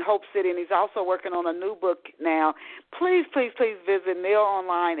 and Hope City, and he's also working on a new book now. Please, please, please visit Neil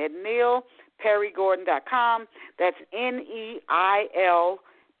online at neilperrygordon.com. That's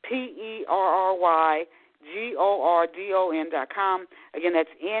NeilPerrygordon.com. Again, that's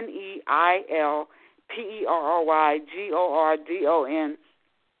NeilPerrygordon.com.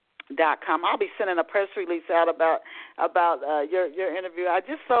 I'll be sending a press release out about your interview. I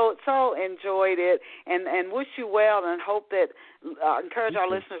just so enjoyed it and wish you well, and hope that encourage our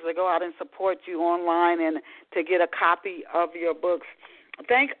listeners to go out and support you online and to get a copy of your books.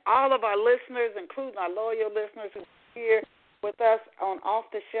 Thank all of our listeners, including our loyal listeners who are here with us on Off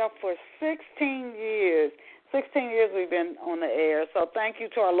the Shelf for 16 years. 16 years we've been on the air. So thank you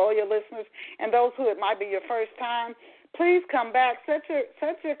to our loyal listeners and those who it might be your first time. Please come back. Set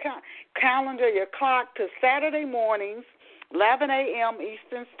your calendar, your clock to Saturday mornings, 11 a.m.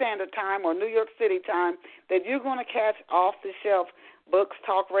 Eastern Standard Time or New York City time, that you're going to catch Off the Shelf Books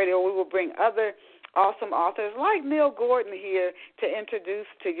Talk Radio. We will bring other awesome authors like Neil Gordon here to introduce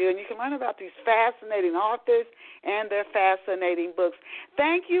to you, and you can learn about these fascinating authors and their fascinating books.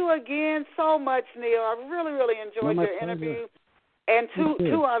 Thank you again so much, Neil. I really, really enjoyed your interview. And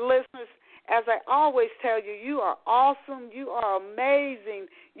to our listeners, as I always tell you, you are awesome. You are amazing.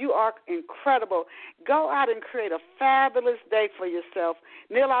 You are incredible. Go out and create a fabulous day for yourself.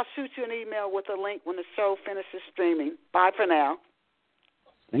 Neil, I'll shoot you an email with a link when the show finishes streaming. Bye for now.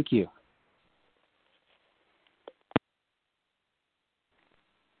 Thank you.